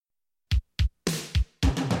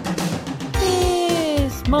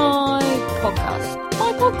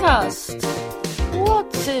podcast.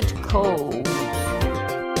 What's it called?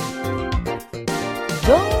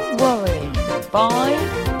 Don't Worry by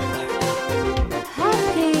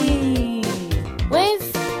Happy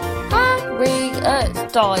with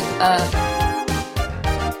Harriet Dyer.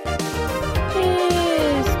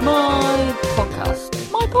 Here's my podcast.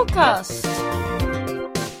 My podcast.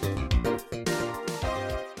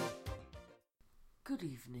 Good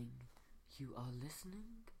evening. You are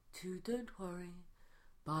listening to Don't Worry,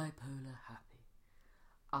 Bipolar Happy.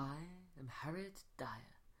 I am Harriet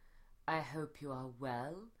Dyer. I hope you are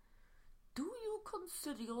well. Do you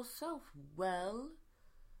consider yourself well?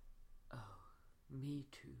 Oh, me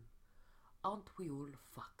too. Aren't we all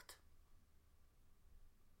fucked?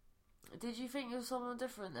 Did you think you were someone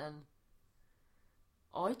different then?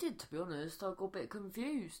 I did, to be honest. I got a bit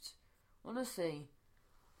confused. Honestly,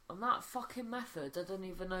 on that fucking method, I don't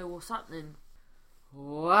even know what's happening.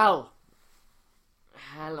 Well,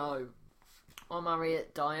 hello, I'm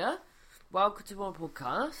Harriet Dyer. Welcome to my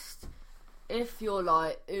podcast. If you're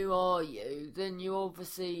like, who are you? Then you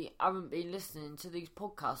obviously haven't been listening to these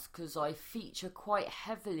podcasts because I feature quite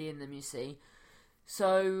heavily in them, you see.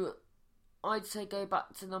 So, I'd say go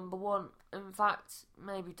back to number 1. In fact,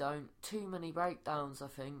 maybe don't. Too many breakdowns, I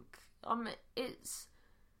think. It's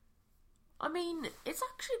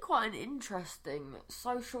actually quite an interesting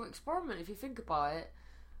social experiment if you think about it.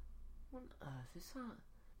 What on earth is that?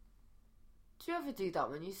 Do you ever do that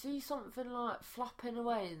when you see something like flapping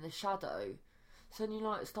away in the shadow? So then you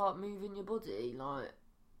like start moving your body like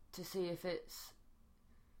to see if it's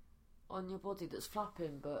on your body that's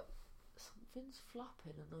flapping, but something's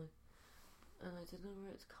flapping and I don't know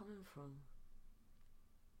where it's coming from.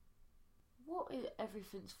 What is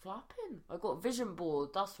everything's flapping? I got a vision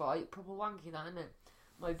board, that's right, proper wanky that, innit?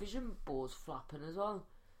 My vision board's flapping as well.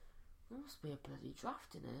 There must be a bloody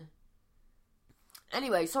draft in here.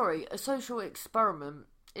 Anyway, sorry, a social experiment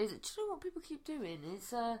is, do you know what people keep doing?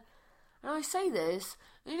 Is, and I say this,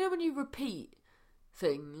 you know when you repeat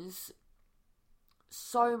things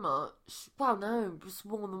so much, well no, just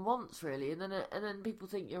more than once really, and then people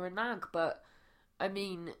think you're a nag, but, I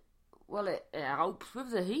mean, well it helps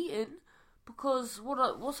with the heating, because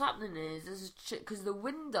what's happening is because the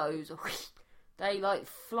windows, they like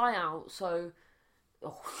fly out, so,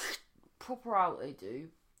 proper out they do.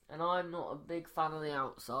 And I'm not a big fan of the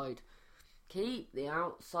outside. Keep the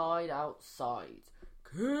outside outside.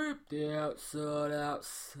 Keep the outside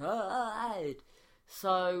outside.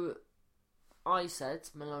 So, I said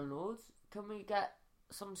to my landlord, can we get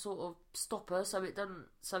some sort of stopper so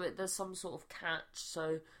there's some sort of catch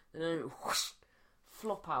so they don't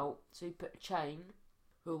flop out. So you put a chain.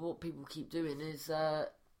 Well, what people keep doing is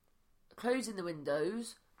closing the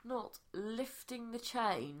windows, not lifting the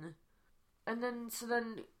chain. And then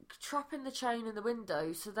trapping the chain in the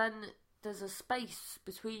window, so then there's a space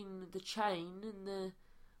between the chain and the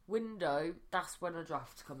window. That's when a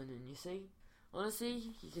draft's coming in, you see.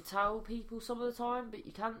 Honestly, you can tell people some of the time, but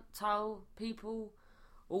you can't tell people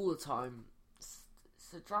all the time.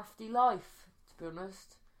 It's a drafty life, to be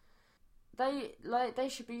honest. They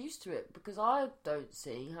should be used to it, because I don't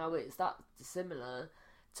see how it's that dissimilar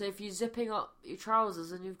to if you're zipping up your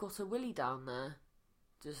trousers and you've got a willy down there.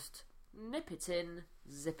 Just nip it in,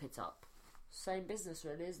 zip it up. Same business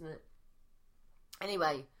really, isn't it?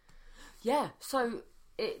 Anyway, yeah, so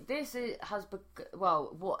it is,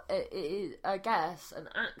 I guess, an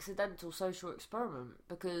accidental social experiment,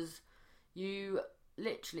 because you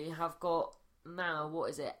literally have got now, what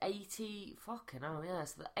is it, 80, fucking hell, yeah,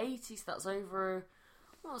 so the 80, so that's over,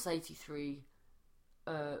 what was 83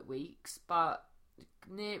 weeks, but,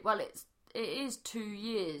 it is 2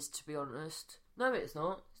 years, to be honest. No, it's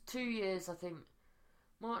not. 2 years, I think,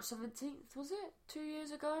 March 17th, was it? 2 years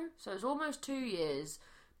ago? So it's almost 2 years,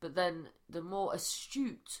 but then the more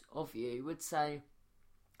astute of you would say,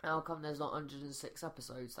 how come there's not 106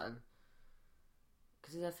 episodes then?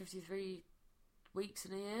 Because is there 53 weeks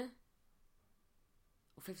in a year?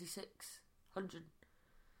 Or 56? 100?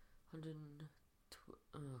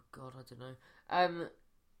 Oh god, I don't know.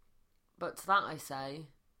 But to that I say,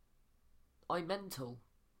 I'm mental.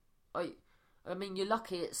 I mean, you're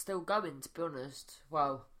lucky it's still going, to be honest.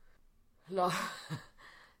 Well,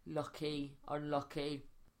 lucky, unlucky,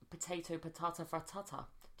 potato, patata, fratata.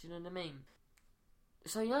 Do you know what I mean?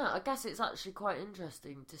 So yeah, I guess it's actually quite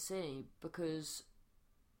interesting to see, because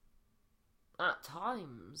at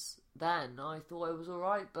times then I thought I was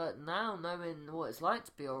alright, but now knowing what it's like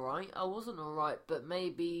to be alright, I wasn't alright, but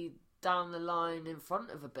maybe down the line in front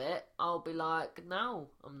of a bit, I'll be like, no,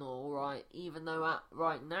 I'm not alright, even though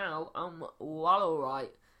right now I'm well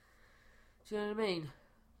alright. Do you know what I mean?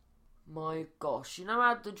 My gosh, you know I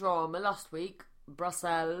had the drama last week,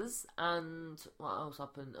 Brussels, and what else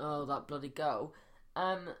happened? Oh, that bloody girl.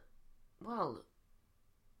 Well,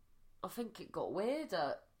 I think it got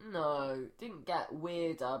weirder. No, it didn't get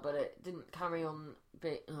weirder, but it didn't carry on.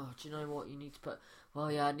 Oh, do you know what? You need to put.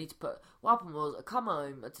 Well, yeah, I need to put. What happened was, I come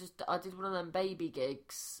home. I did one of them baby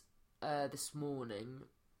gigs this morning,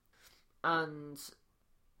 and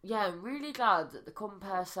yeah, I'm really glad that the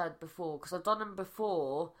compare said before, because I've done them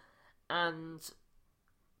before, and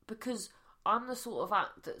because I'm the sort of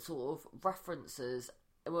act that sort of references.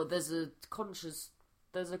 Well, there's a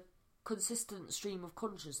consistent stream of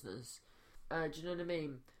consciousness. Do you know what I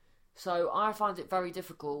mean? So I find it very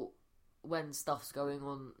difficult when stuff's going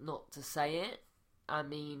on not to say it. I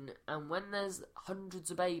mean, and when there's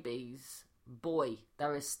hundreds of babies, boy,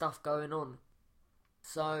 there is stuff going on.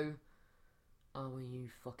 So, oh, are you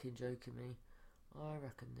fucking joking me? I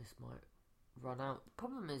reckon this might run out. The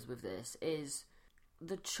problem is with this is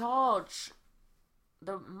my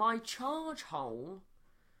charge hole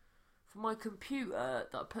for my computer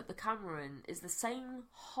that I put the camera in is the same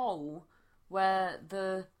hole where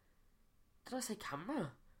did I say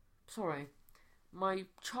camera? Sorry. My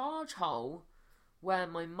charge hole where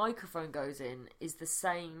my microphone goes in is the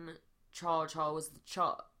same charge hole as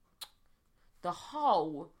the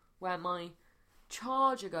hole where my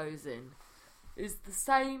charger goes in is the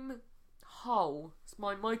same hole as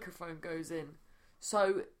my microphone goes in.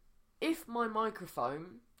 So if my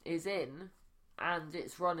microphone is in and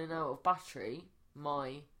it's running out of battery,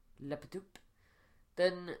 my laptop,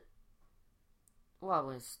 then, well,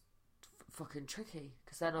 it's fucking tricky,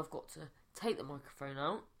 because then I've got to take the microphone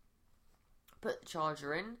out, put the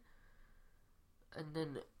charger in, and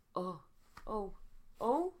then, what?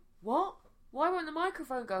 Why won't the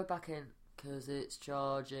microphone go back in? Because it's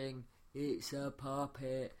charging. It's a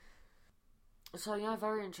puppet. So, yeah,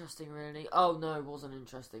 very interesting, really. Oh, no, it wasn't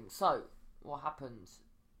interesting. So, what happened?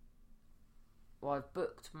 Well, I've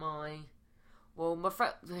booked my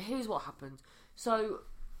friend. Here's what happened. So,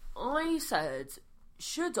 I said,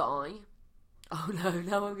 should I? Oh no,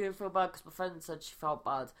 now I'm going to feel bad because my friend said she felt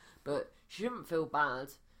bad. But she shouldn't feel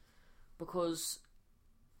bad because,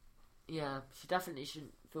 yeah, she definitely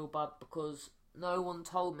shouldn't feel bad because no one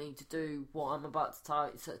told me to do what I'm about to tell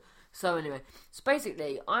you. So anyway, so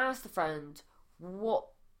basically, I asked a friend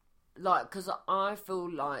because I feel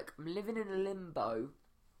like I'm living in a limbo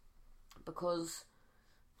because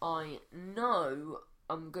I know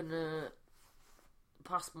I'm gonna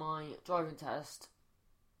pass my driving test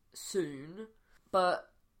soon, but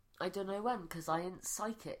I don't know when because I ain't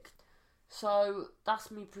psychic. So that's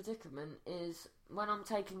my predicament, is when I'm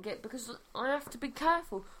taking it, because I have to be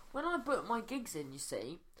careful when I book my gigs in. You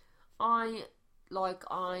see, I'm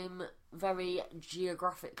very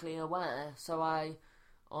geographically aware, so I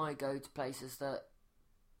go to places that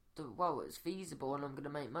it's feasible and I'm going to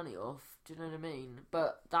make money off. Do you know what I mean?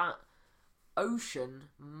 But that ocean,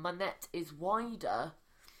 my net is wider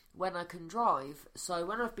when I can drive. So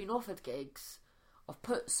when I've been offered gigs, I've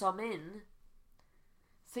put some in,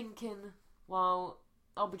 thinking, well,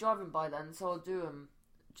 I'll be driving by then, so I'll do them.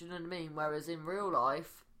 Do you know what I mean? Whereas in real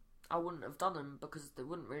life, I wouldn't have done them because they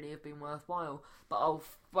wouldn't really have been worthwhile. But I'll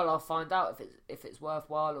find out if it's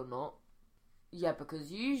worthwhile or not. Yeah,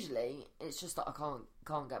 because usually it's just that I can't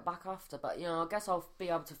get back after. But I guess I'll be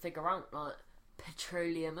able to figure out like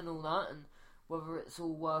petroleum and all that, and whether it's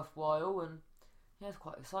all worthwhile. And yeah, it's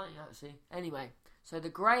quite exciting actually. Anyway, so the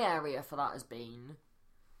grey area for that has been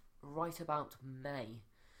right about May.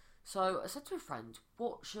 So I said to a friend,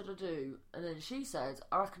 what should I do? And then she said,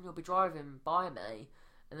 I reckon you'll be driving by May.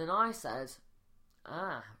 And then I said,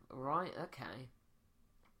 right, okay.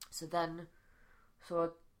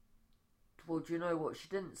 Well, do you know what? She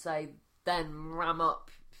didn't say, then ram up.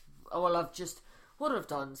 What I've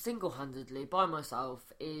done single-handedly by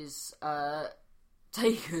myself is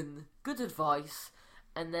taken good advice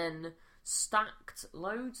and then stacked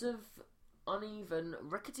loads of uneven,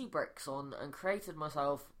 rickety bricks on and created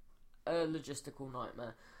myself a logistical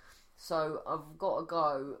nightmare. So I've got to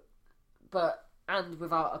go, and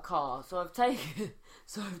without a car. So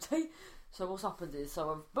what's happened is,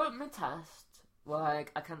 I've booked my test. Well, I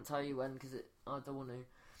can't tell you when because I don't want to.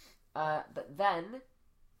 But then,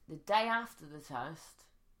 the day after the test,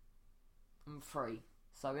 I'm free.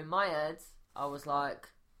 So in my head, I was like,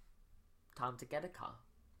 time to get a car.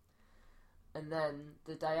 And then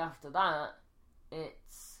the day after that,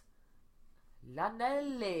 it's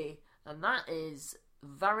Llanelli. And that is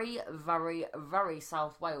very, very, very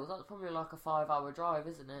South Wales. That's probably like a 5-hour drive,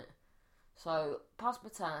 isn't it? So, pass my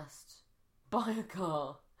test, buy a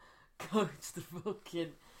car, go to the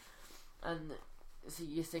fucking... And, so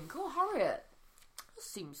you think, oh, Harriet, that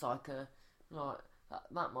seems like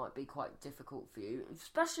that might be quite difficult for you,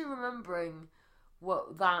 especially remembering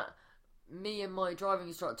that me and my driving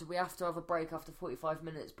instructor, we have to have a break after 45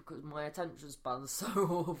 minutes because my attention span's so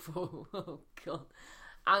awful. Oh god.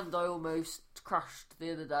 And I almost crashed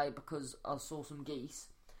the other day because I saw some geese.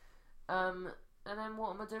 And then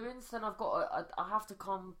what am I doing? So then I have to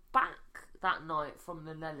come back that night from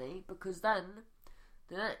the Nelly, because then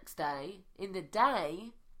the next day, in the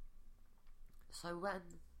day, so when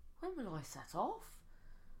will I set off?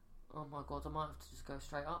 Oh my god, I might have to just go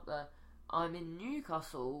straight up there. I'm in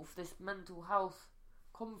Newcastle for this mental health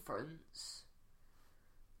conference.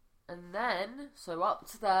 And then, so up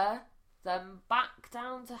to there, then back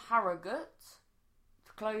down to Harrogate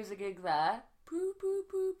to close a gig there. Poo, poo,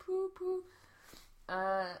 poo, poo, poo.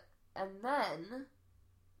 And then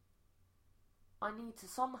I need to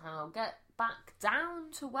somehow get back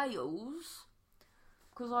down to Wales,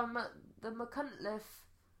 because I'm at the Machynlleth.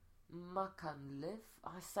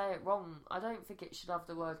 I say it wrong. I don't think it should have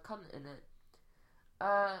the word cunt in it.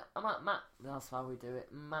 I'm at that's how we do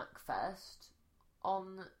it. Macfest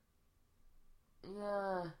on.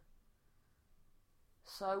 Yeah.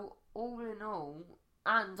 So all in all,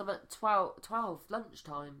 and I'm at 12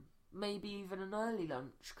 lunchtime. Maybe even an early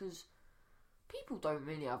lunch, because people don't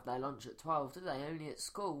really have their lunch at 12, do they? Only at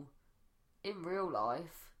school. In real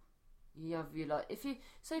life, you have your if you're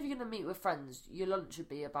going to meet with friends, your lunch would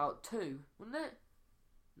be about 2, wouldn't it?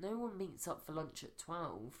 No one meets up for lunch at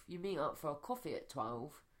 12. You meet up for a coffee at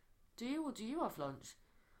 12. Do you, or do you have lunch?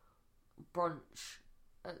 Brunch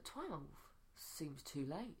at 12 seems too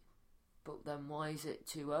late. But then why is it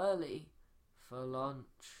too early for lunch?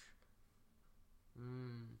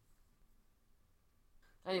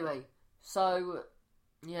 Anyway, so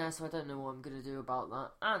I don't know what I'm going to do about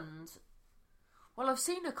that. And, well, I've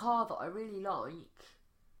seen a car that I really like,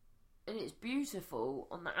 and it's beautiful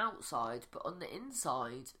on the outside, but on the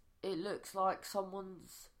inside, it looks like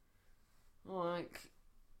someone's,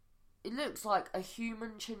 it looks like a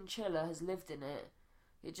human chinchilla has lived in it.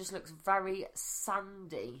 It just looks very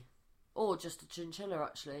sandy. Or just a chinchilla,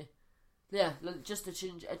 actually. Yeah, just a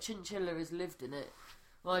chinchilla has lived in it.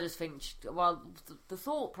 I just think, the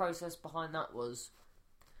thought process behind that was,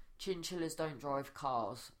 chinchillas don't drive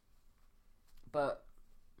cars. But,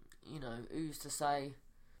 who's to say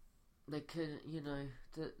they could,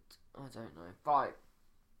 that, I don't know. Right.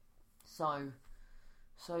 So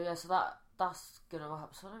that's going to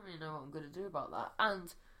happen. So I don't really know what I'm going to do about that.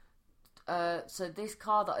 And, so this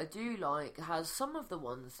car that I do like has some of the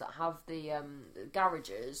ones that have the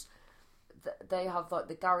garages. They have like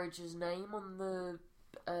the garage's name on the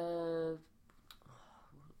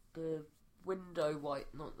window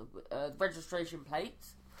not the registration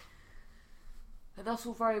plates, and that's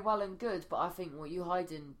all very well and good. But I think what you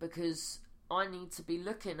hiding, because I need to be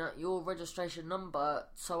looking at your registration number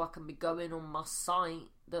so I can be going on my site.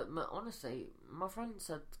 Honestly, my friend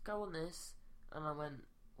said go on this, and I went,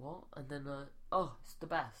 what? And then, it's the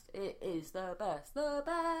best. It is the best. The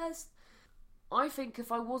best! I think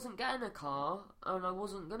if I wasn't getting a car, and I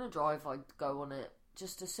wasn't going to drive, I'd go on it.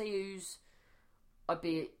 Just to see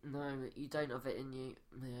no, you don't have it in you.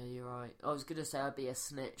 Yeah, you're right. I was going to say I'd be a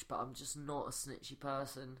snitch, but I'm just not a snitchy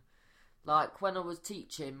person. Like, when I was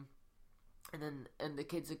teaching, and the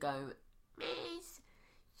kids would go, Miss,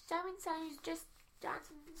 so-and-so's just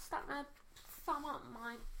stuck their thumb up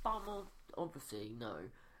my bum. Obviously, no.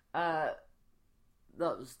 That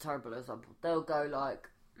was a terrible example. They'll go like,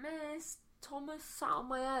 Miss, Thomas sat on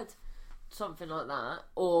my head. Something like that.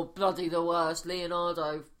 Or bloody the worst,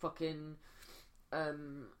 Leonardo fucking... I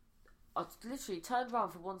literally turned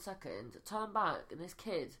around for 1 second, turned back, and this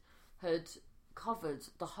kid had covered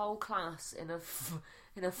the whole class in a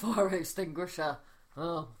fire extinguisher.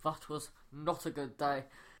 Oh, that was not a good day.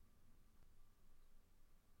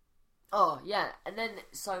 Oh, yeah, and then,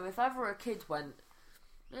 so if ever a kid went,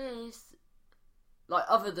 Miss, like,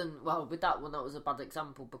 other than, well, with that one, that was a bad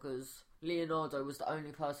example, because Leonardo was the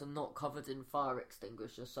only person not covered in fire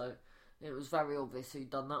extinguisher, so it was very obvious who'd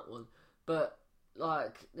done that one. But,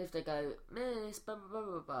 like, if they go, Miss, blah, blah,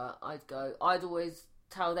 blah, blah, I'd always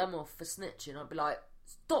tell them off for snitching. I'd be like,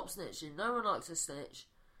 stop snitching, no one likes a snitch.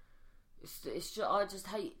 It's just, I just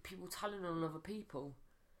hate people telling on other people.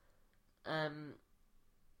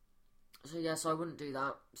 So yes, I wouldn't do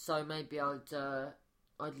that. So maybe I'd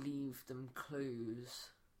leave them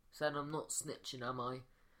clues. So then I'm not snitching, am I?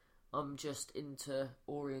 I'm just into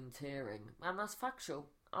orienteering. And that's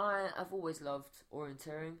factual. I have always loved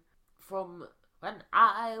orienteering. From when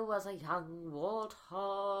I was a young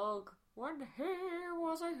warthog. When he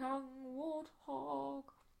was a young warthog.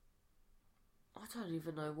 I don't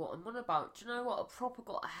even know what I'm on about. Do you know what? I proper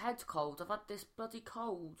got a head cold. I've had this bloody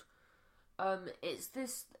cold. It's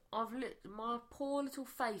this. My poor little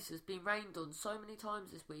face has been rained on so many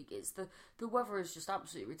times this week. It's the weather is just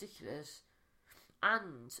absolutely ridiculous.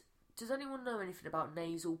 And does anyone know anything about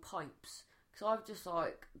nasal pipes? Because I've just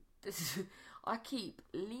this is. I keep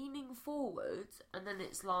leaning forward, and then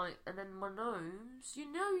it's and then my nose.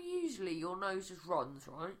 Usually your nose just runs,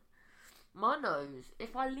 right? My nose,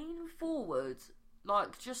 if I lean forward,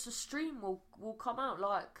 just a stream will come out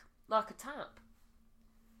like a tap.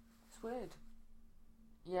 It's weird.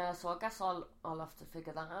 Yeah, so I guess I'll have to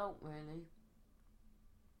figure that out, really.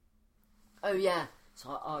 Oh yeah,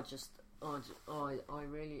 so I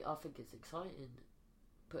think it's exciting.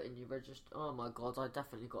 Putting your register. Oh my god, I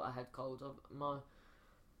definitely got a head cold. My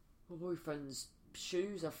boyfriend's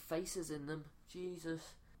shoes have faces in them.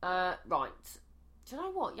 Jesus. Right. Do you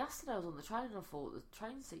know what? Yesterday I was on the train and I thought the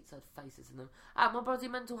train seats had faces in them. At my bloody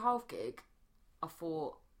mental health gig, I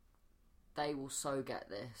thought they will so get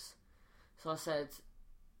this. So I said,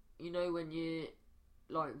 when you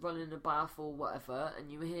running a bath or whatever, and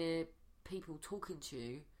you hear people talking to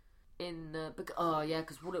you in the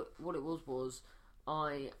because what it was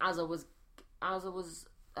as I was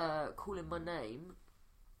calling my name.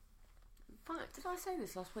 In fact, did I say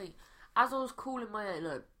this last week? As I was calling my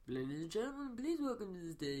name, ladies and gentlemen, please welcome to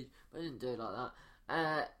the stage. But I didn't do it like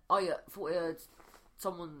that. I thought I heard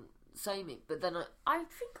someone say me, but then I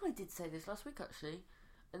think I did say this last week actually,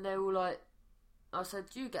 and they were like, I said,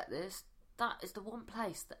 "Do you get this? That is the one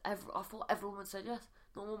place that I thought everyone would say yes,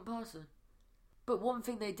 not one person." But one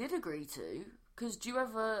thing they did agree to, because do you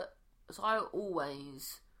ever? So I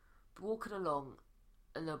always be walking along,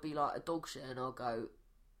 and there'll be a dog shit, and I'll go,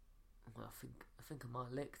 well, I think I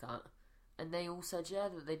might lick that, and they all said yeah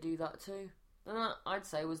that they do that too, and that I'd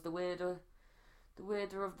say was the weirder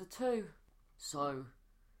of the two. So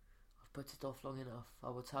I've put it off long enough. I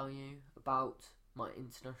will tell you about my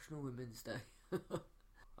International Women's Day.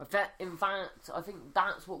 In fact, I think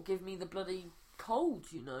that's what gave me the bloody cold.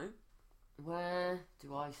 Where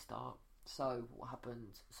do I start? So, what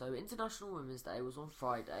happened? So, International Women's Day was on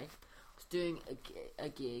Friday. I was doing a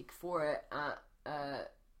gig for it at,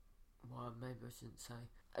 maybe I shouldn't say,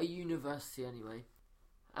 a university anyway.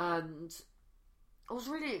 And I was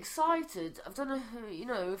really excited. I've done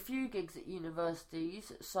a few gigs at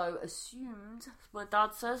universities, so assumed, my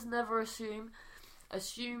dad says, never assume,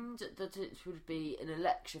 assumed that it would be in a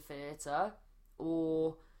lecture theatre,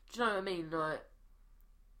 or, do you know what I mean,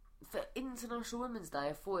 for International Women's Day,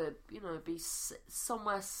 I thought it'd, be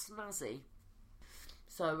somewhere snazzy.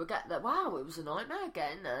 So we get there. Wow, it was a nightmare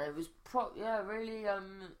getting there. It was really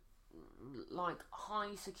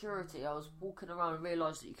high security. I was walking around and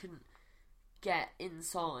realised that you couldn't get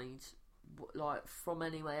inside from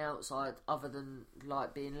anywhere outside other than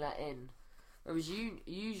being let in. Whereas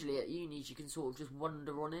usually at unis you can sort of just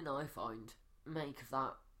wander on in. I find, make of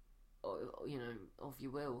that, of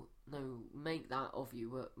you will. No, make that of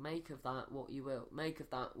you. Make of that what you will. Make of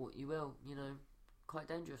that what you will. Quite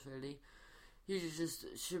dangerous, really. You just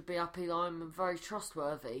should be happy that I'm very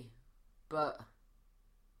trustworthy. But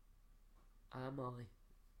am I?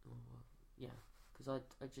 Yeah, because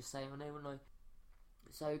I just say my name, wouldn't I?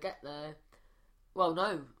 So get there. Well,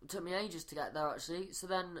 no, it took me ages to get there actually. So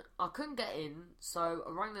then I couldn't get in. So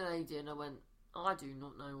I rang the lady and I went, I do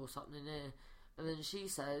not know what's happening here. And then she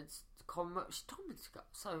said, she told me to go.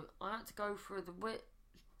 So I had to go through she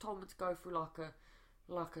told me to go through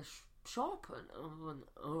like a shop, and I went,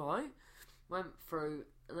 alright. Went through,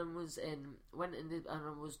 and then went in, and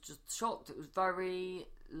I was just shocked. It was very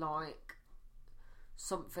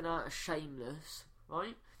something out of Shameless,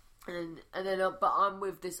 right? And then, but I'm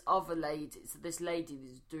with this other lady. So this lady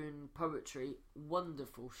that's doing poetry.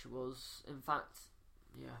 Wonderful she was. In fact,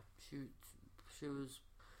 yeah, she was.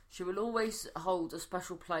 She will always hold a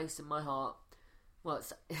special place in my heart. Well,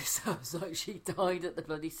 it sounds like she died at the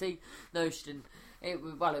bloody sea. No, she didn't. It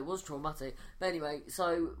was traumatic. But anyway,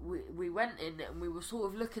 so we went in and we were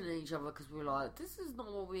sort of looking at each other because we were like, this is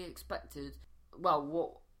not what we expected. Well,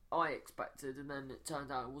 what I expected, and then it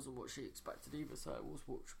turned out it wasn't what she expected either, so it was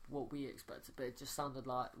what we expected, but it just sounded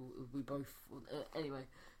like we both... Anyway,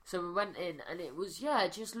 so we went in and it was,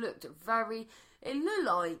 it just looked very... It looked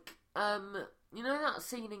like... that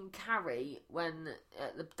scene in Carrie when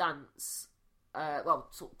at the dance,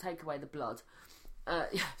 sort of take away the blood,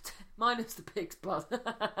 minus the pig's blood.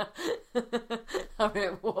 I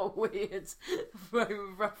mean, what a weird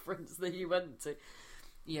reference that you went to.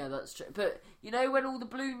 Yeah, that's true. But when all the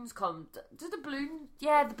balloons come,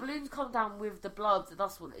 the balloons come down with the blood.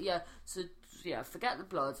 That's what. Yeah. So forget the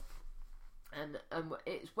blood. And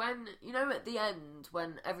it's when, you know, at the end,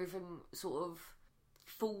 when everything sort of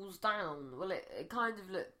falls down, well, it kind of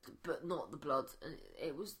looked, but not the blood. And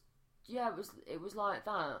it was, yeah, it was like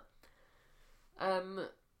that. And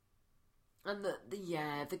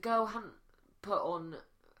the girl hadn't put on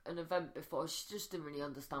an event before. She just didn't really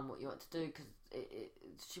understand what you had to do, because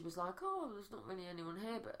she was like, oh, there's not really anyone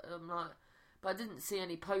here, but I'm like, but I didn't see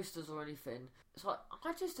any posters or anything. So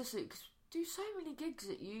I just assumed, because do so many gigs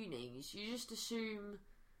at unis, you just assume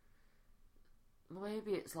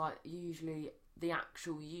maybe it's like usually the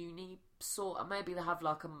actual uni sort, maybe they have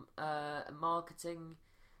like a marketing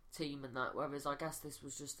team and that, whereas I guess this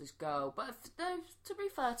was just this girl. But to be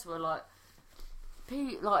fair to her, like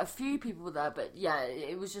a few people were there, but yeah,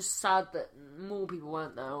 it was just sad that more people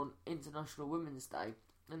weren't there on International Women's Day,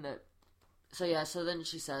 and that. So yeah, so then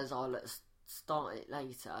she says, "Oh, let's start it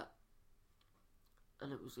later,"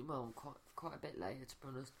 and it was, well, quite a bit later, to be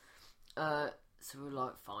honest. So we were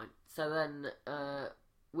like, fine. So then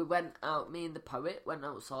we went out. Me and the poet went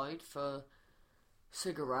outside for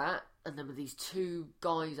cigarette, and there were these two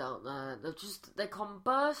guys out there. They come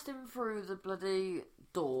bursting through the bloody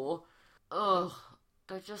door. Ugh,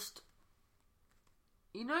 they just,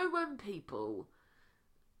 you know, when people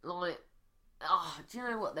like, do you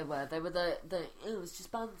know what they were? They were it was just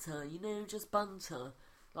banter, you know, just banter,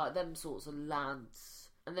 like them sorts of lads.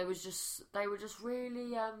 And they were just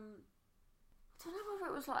really, I don't know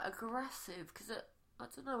whether it was like aggressive, because I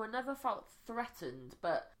don't know, I never felt threatened,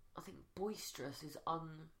 but I think boisterous is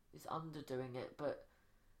underdoing it, but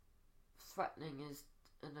threatening is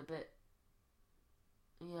in a bit,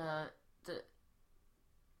 yeah,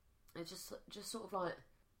 it just sort of like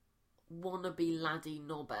wannabe laddie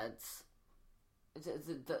knobheads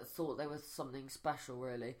that thought they were something special,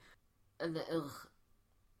 really, and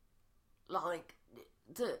like,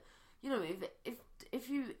 you know, if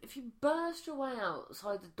you burst your way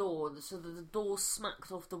outside the door, so that the door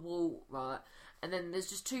smacks off the wall, right, and then there's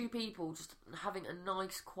just two people just having a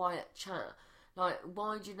nice quiet chat. Like,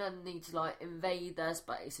 why do you then need to, like, invade their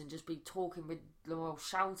space and just be talking with, well,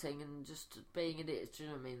 shouting and just being idiots? Do you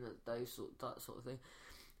know what I mean? That sort of thing.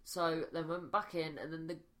 So then went back in, and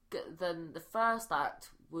then the first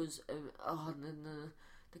act was, and then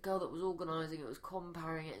the girl that was organising it was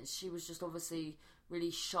comparing it, and she was just obviously really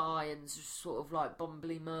shy and just sort of like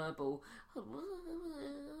bumbly merble.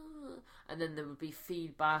 And then there would be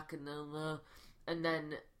feedback, and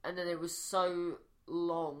then it was so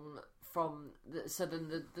long. So then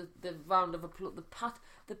the round of applause,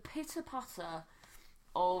 the pitter patter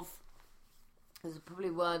of, because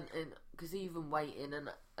probably weren't in, because even waiting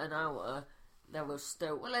an hour, there was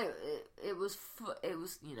still, well, it was,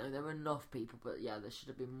 you know, there were enough people, but yeah, there should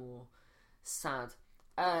have been more. Sad.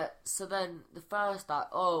 So then the first act,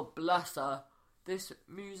 oh bless her, this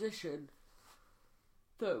musician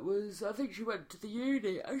that was, I think she went to the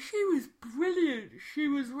uni, and she was brilliant. She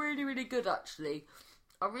was really, really good, actually.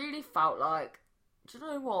 I really felt like, do you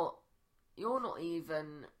know what? You're not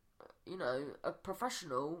even, you know, a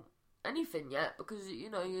professional anything yet, because,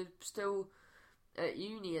 you know, you're still at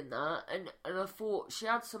uni and that. And I thought she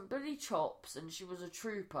had some bloody chops, and she was a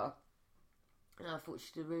trooper. And I thought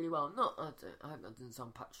she did really well. I hope that didn't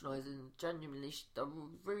sound patronising. Genuinely,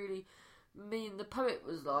 me and the poet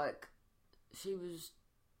was like, she was.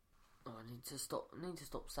 Oh, I need to stop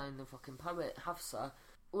saying the fucking poet, Hafsa.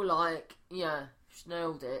 Well, like, yeah, she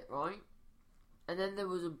nailed it, right? And then there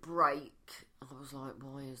was a break. I was like,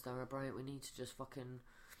 why is there a break? We need to just fucking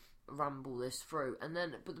ramble this through. And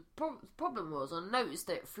then, but the problem was, I noticed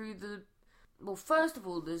it through the. Well, first of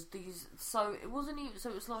all, there's these. So it wasn't even. So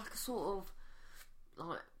it was like a sort of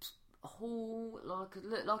like hall,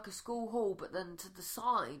 like a school hall, but then to the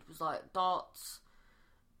side was like darts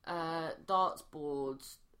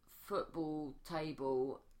boards, football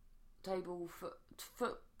table,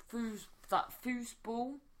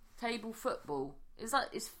 foosball, table football. Is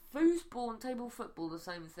foosball and table football the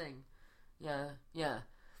same thing? Yeah.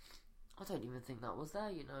 I don't even think that was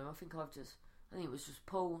there, you know. I think it was just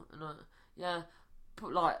pool, and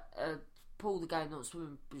pool, the game, not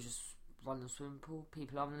swimming, just run the swimming pool,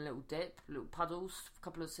 people having a little dip, little paddles, a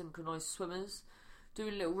couple of synchronised swimmers,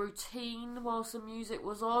 doing a little routine whilst the music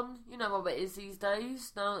was on. You know what it is these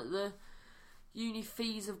days, now that the uni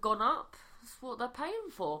fees have gone up. That's what they're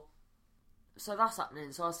paying for. So that's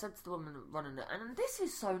happening. So I said to the woman running it, and this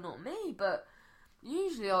is so not me, but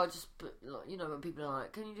usually I just, you know, when people are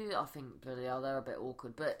like, can you do that? I think, bloody hell, they're a bit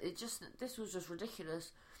awkward. But this was just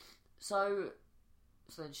ridiculous. So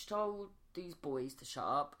then she told these boys to shut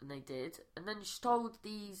up, and they did. And then she told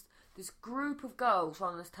this group of girls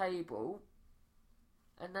around this table,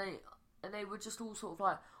 and they were just all sort of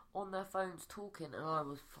like, on their phones talking, and I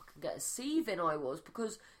was fucking getting seething. I was,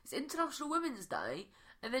 because it's International Women's Day,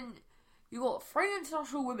 and then you got 3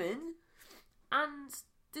 international women, and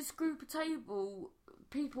this group of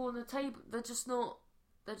people on the table. They're just not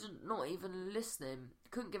even listening.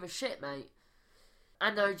 Couldn't give a shit, mate.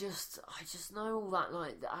 And I just know all that,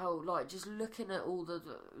 like, how, like, just looking at all the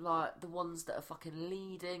like, the ones that are fucking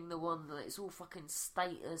leading, the one that it's all fucking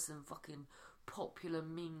status and fucking popular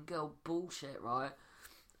mean girl bullshit, right?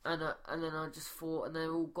 And then I just thought, and they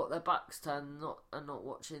all got their backs turned, not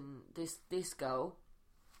watching this girl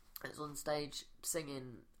that's on stage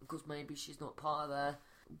singing, because maybe she's not part of their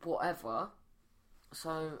whatever.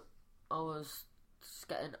 So I was just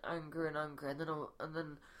getting angry and angry, and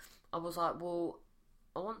then I was like, well,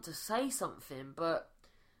 I want to say something, but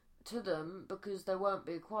to them, because they weren't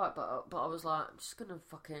being quiet. But I was like, I'm just gonna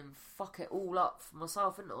fucking fuck it all up for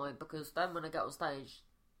myself, isn't I? Because then when I get on stage,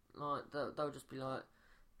 like they'll just be like,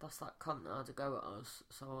 that's that cunt that had to go at us.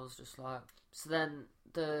 So I was just like, so then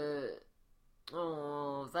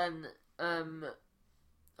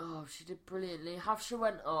she did brilliantly. Hafsha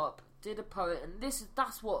went up, did a poem, and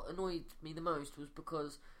that's what annoyed me the most, was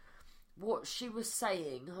because what she was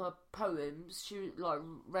saying, her poems, she like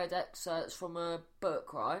read excerpts from a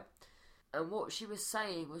book, right? And what she was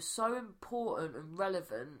saying was so important and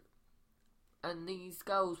relevant, and these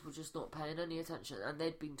girls were just not paying any attention, and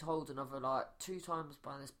they'd been told another like 2 times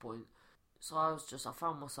by this point. So I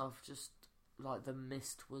found myself just like, the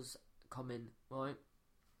mist was coming, right?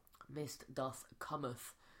 Mist doth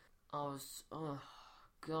cometh. I was, oh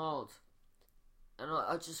god, and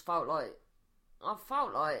I just felt like,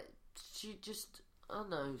 she just, I don't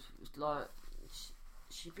know, like,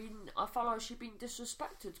 I felt like she'd been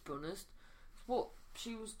disrespected, to be honest. What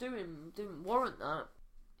she was doing didn't warrant that.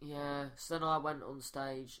 Yeah, so then I went on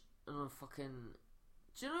stage, and I fucking,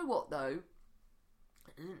 do you know what though?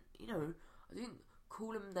 I didn't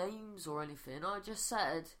call them names or anything. I just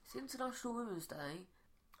said, it's International Women's Day,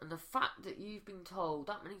 and the fact that you've been told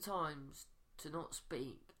that many times to not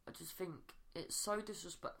speak, I just think it's so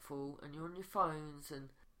disrespectful, and you're on your phones,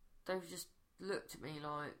 and they've just looked at me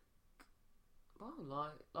like, well,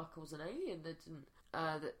 like I was an alien. They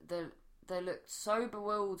didn't. They looked so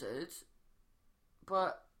bewildered,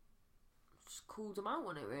 but just called them out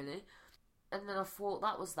on it, really. And then I thought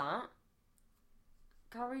that was that.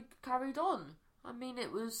 Carried on. I mean,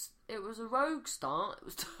 it was a rogue start. It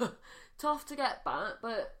was tough to get back,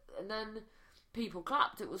 but and then people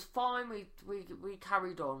clapped. It was fine. We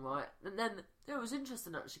carried on, right? And then it was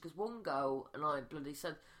interesting actually, because one girl and I bloody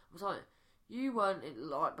said, I was like, you weren't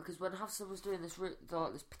like, because when Hafsa was doing this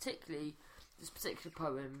particular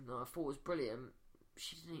poem that I thought was brilliant,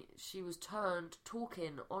 she was turned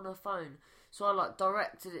talking on her phone, so I like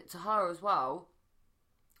directed it to her as well.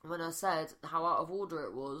 When I said how out of order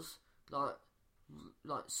it was, like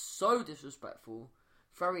so disrespectful,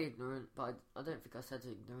 very ignorant. But I don't think I said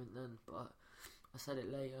ignorant then, but I said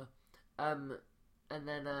it later. And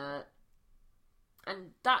then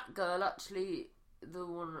and that girl actually, the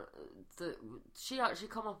one that she actually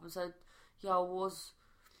come up and said, yeah, I was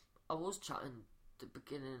chatting at the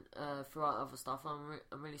beginning throughout other stuff. I'm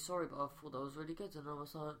really sorry, but I thought that was really good. And I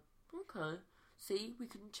was like, okay, see, we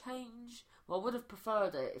can change. Well, I would have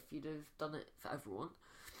preferred it if you'd have done it for everyone,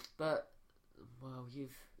 but well,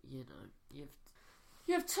 you've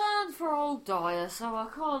turned for old Dyer, so I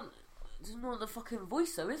can't. It's not the fucking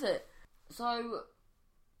voice, though, is it? So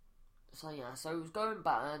yeah, so it was going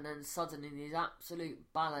better, and then suddenly these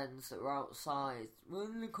absolute ballons that were outside.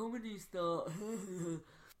 When did the comedy start?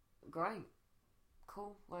 Great.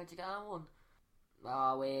 Cool. Where'd you get that one?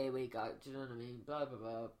 Oh, here we go. Do you know what I mean? Blah, blah,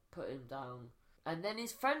 blah. Put him down. And then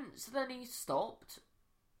his friend, so then he stopped.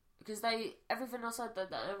 Because everything I said,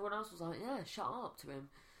 that everyone else was like, yeah, shut up to him.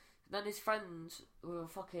 Then his friend, with a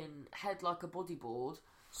fucking head like a bodyboard,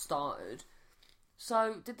 started.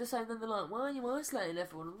 So, did the same thing. They're like, why are you isolating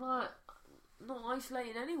everyone? I'm like, I'm not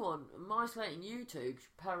isolating anyone. I'm isolating you two,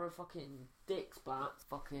 pair of fucking dicks, blats.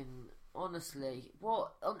 Fucking, honestly.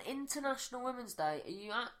 What, on International Women's Day, are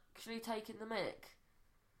you actually taking the mick?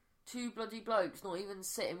 2 bloody blokes, not even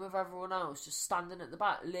sitting with everyone else, just standing at the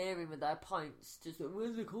back, leering with their pints, just like,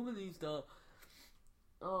 where's the comedy stuff?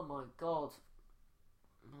 Oh my god.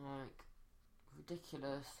 Like,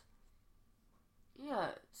 ridiculous. Yeah,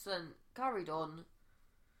 so then carried on,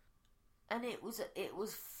 and it was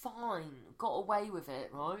fine. Got away with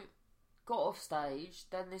it, right? Got off stage.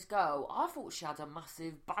 Then this girl, I thought she had a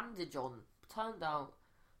massive bandage on. Turned out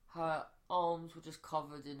her arms were just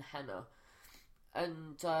covered in henna,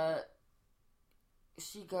 and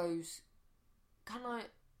she goes, "Can I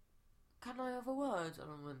have a word?" And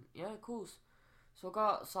I went, "Yeah, of course." So I go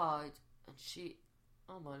outside, and she,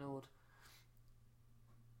 oh my lord,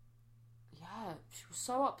 yeah, she was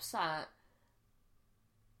so upset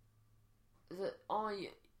that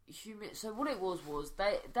so what it was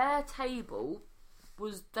their table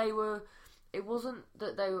was, it wasn't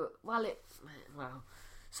that they were,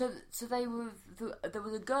 so they were, there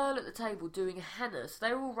was a girl at the table doing henna, so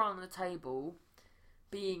they were all around the table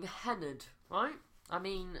being hennaed, right? I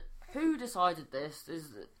mean, who decided this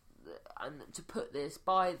and to put this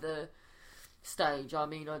by the stage? I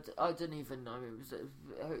mean, I didn't even know it was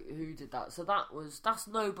who did that. So that's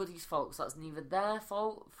nobody's fault, 'cause that's neither their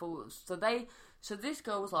fault. So this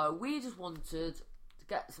girl was like, we just wanted to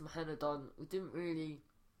get some henna done. We didn't really,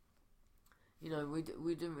 we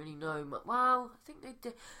didn't really know much. Well, I think they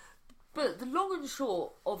did. But the long and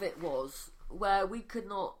short of it was, where we could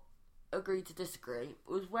not agree to disagree,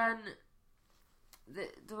 was when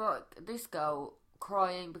this girl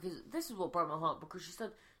crying, because this is what broke my heart, because she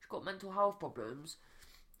said she's got mental health problems.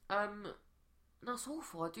 That's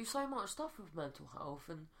awful. I do so much stuff with mental health,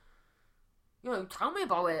 and tell me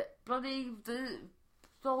about it. Bloody the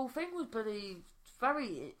whole thing was bloody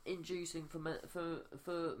very inducing for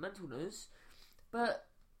mentalness, but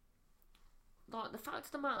like the fact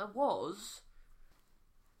of the matter was,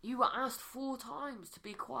 you were asked 4 times to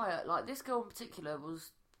be quiet. Like, this girl in particular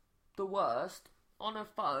was the worst on her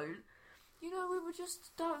phone. We were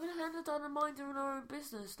just having henna done and minding our own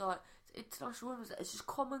business. Like, International Women's Day, it's just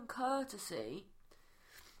common courtesy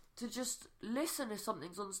to just listen if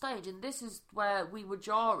something's on stage. And this is where we were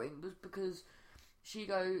jarring, was because she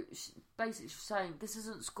basically saying, this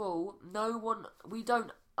isn't school. We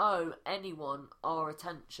don't owe anyone our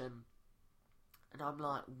attention. And I'm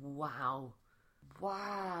like, wow.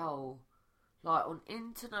 Like, on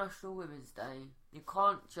International Women's Day, you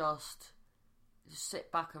can't just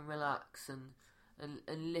sit back and relax and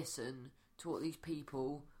listen to what these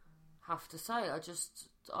people have to say.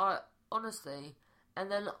 I honestly,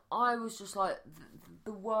 and then I was just like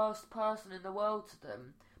the worst person in the world to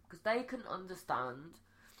them, because they couldn't understand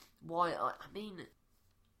why. I didn't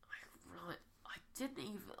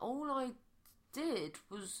even. All I did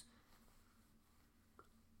was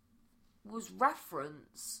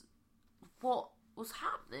reference what was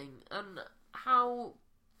happening and how,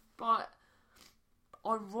 like,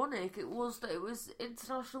 ironic it was that it was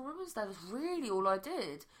International Women's Day. That's really all I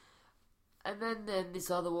did. And then this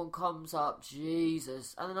other one comes up,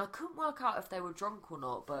 Jesus. And then I couldn't work out if they were drunk or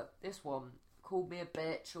not, but this one called me a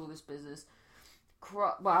bitch, all this business.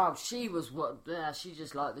 Wow, she was she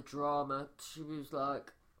just liked the drama. She was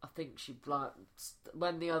like, I think she, like,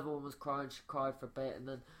 when the other one was crying, she cried for a bit, and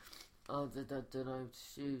then, I don't know,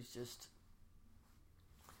 she was just,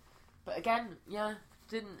 but again, yeah,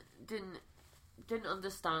 didn't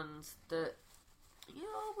understand that,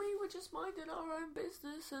 we were just minding our own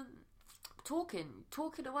business and talking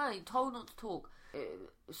away, told not to talk. It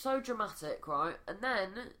was so dramatic, right? And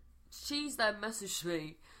then she's then messaged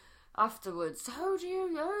me afterwards, who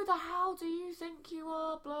the hell do you think you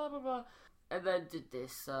are, blah blah blah, and then did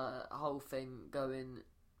this whole thing going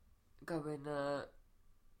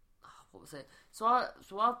what was it? So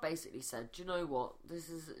I've basically said, do you know what? This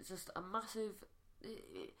is just a massive.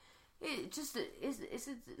 It's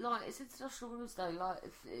International Women's Day. Like,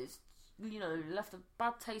 it's left a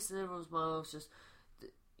bad taste in everyone's mouths. Just,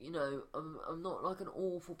 I'm not like an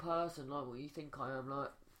awful person like what you think I am.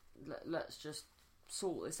 Like, let's just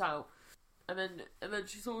sort this out. And then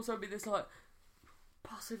she's also been this like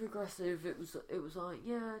passive aggressive. It was like,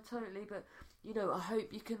 yeah, totally, but I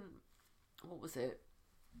hope you can. What was it?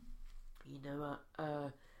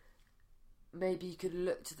 Maybe you could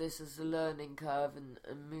look to this as a learning curve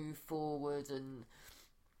and move forward, and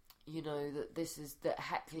that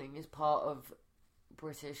heckling is part of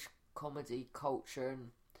British comedy culture,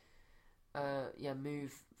 and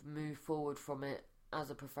move forward from it as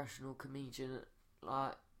a professional comedian,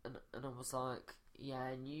 like, and I was like, yeah,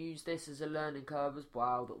 and use this as a learning curve as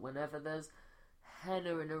well, that whenever there's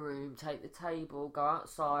henna in a room, take the table, go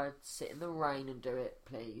outside, sit in the rain and do it,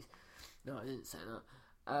 please. No, I didn't say that.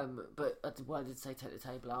 But I did say take the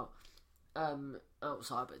table out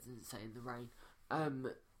outside, but I didn't say in the rain.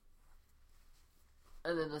 And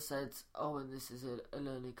then I said, and this is a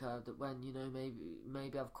learning curve, that when,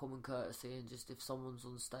 maybe have common courtesy, and just if someone's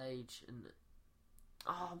on stage and...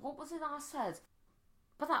 what was it that I said?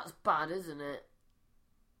 But that's bad, isn't it?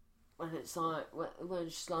 When it's like, when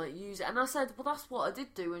she's like, use it. And I said, well, that's what I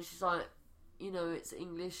did do. And she's like, it's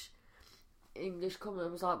English comedy.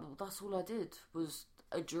 I was like, well, that's all I did, was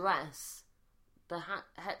address the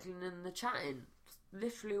heckling and the chatting.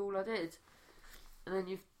 Literally all I did. And then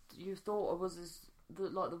you thought I was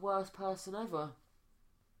the worst person ever.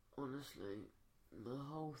 Honestly, the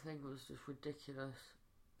whole thing was just ridiculous.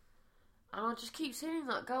 And I just keep seeing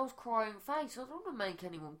that girl's crying face. I don't want to make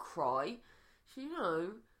anyone cry.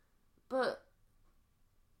 So, but...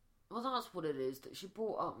 Well, that's what it is, that she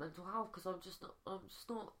brought up mental health, because I'm just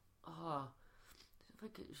not... I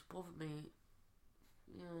think it just bothered me.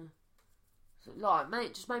 Yeah. So,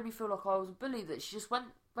 it just made me feel like I was a bully, that she just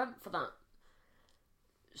went for that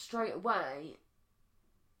straight away.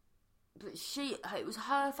 But it was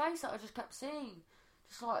her face that I just kept seeing.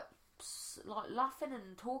 Just like laughing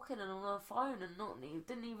and talking and on her phone and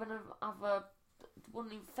didn't even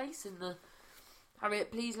wasn't even facing the...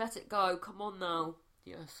 Harriet, please let it go. Come on now.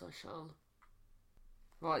 Yes, I shall.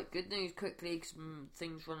 Right, good news quickly, because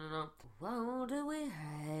things running up. What do we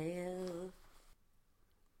have?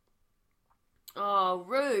 Oh,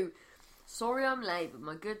 Roo. Sorry I'm late, but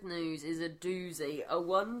my good news is a doozy. A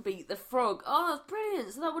one beat the frog. Oh, that's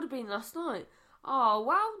brilliant. So that would have been last night. Oh,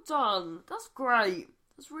 well done. That's great.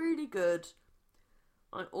 That's really good.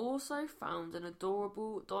 I also found an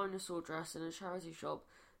adorable dinosaur dress in a charity shop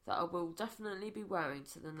that I will definitely be wearing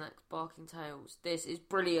to the next Barking Tales. This is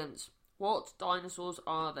brilliant. What dinosaurs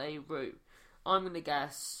are they, Roo? I'm going to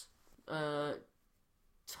guess...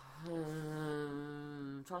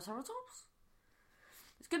 Triceratops?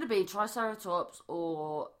 It's going to be Triceratops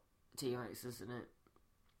or T-Rex, isn't it?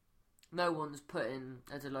 No one's putting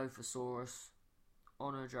a Dilophosaurus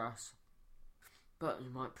on a dress. But you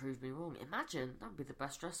might prove me wrong. Imagine, that would be the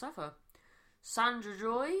best dress ever. Sandra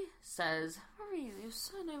Joy says,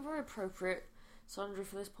 very appropriate, Sandra,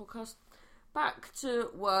 for this podcast. Back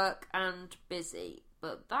to work and busy,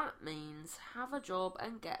 but that means have a job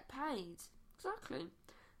and get paid. Exactly.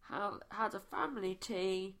 Had a family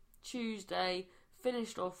tea Tuesday,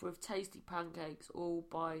 finished off with tasty pancakes, all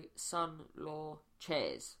by son-in-law.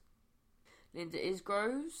 Cheers. Linda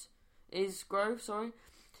Isgrove,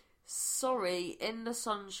 sorry, in the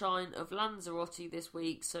sunshine of Lanzarote this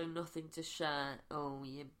week, so nothing to share. Oh,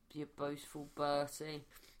 you boastful Bertie.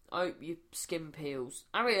 I hope you skin peels.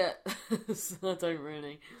 Harriet! I don't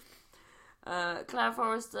really. Claire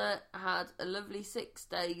Forrester had a lovely 6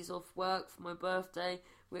 days off work for my birthday,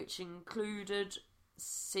 which included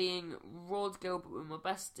seeing Rod Gilbert with my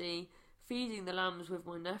bestie, feeding the lambs with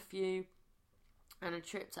my nephew, and a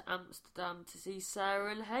trip to Amsterdam to see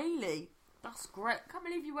Sarah and Hayley. That's great. Can't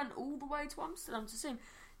believe you went all the way to Amsterdam to see him.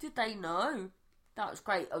 Did they know? That was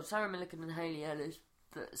great. Oh, Sarah Millican and Hayley Ellis.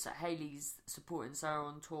 Hayley's supporting Sarah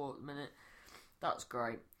on tour at the minute. That's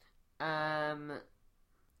great.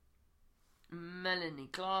 Melanie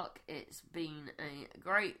Clark, it's been a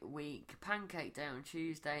great week. Pancake day on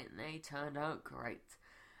Tuesday and they turned out great.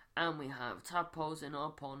 And we have tadpoles in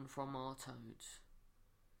our pond from our toads.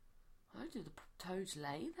 How do the toads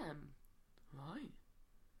lay them?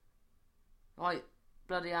 Right,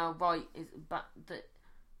 bloody hell, right,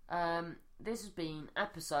 this has been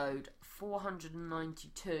episode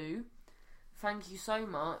 492. Thank you so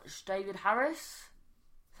much, David Harris.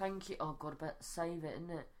 Thank you. Oh God, I better save it,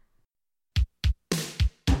 isn't it?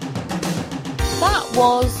 That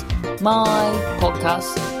was my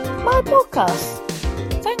podcast.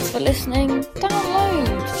 Thanks for listening.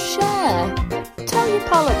 Download, share, tell your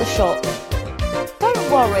pal at the shop.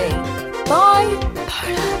 Don't worry. Bye.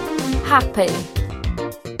 Happy.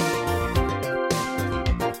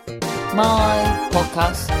 My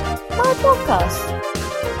podcast.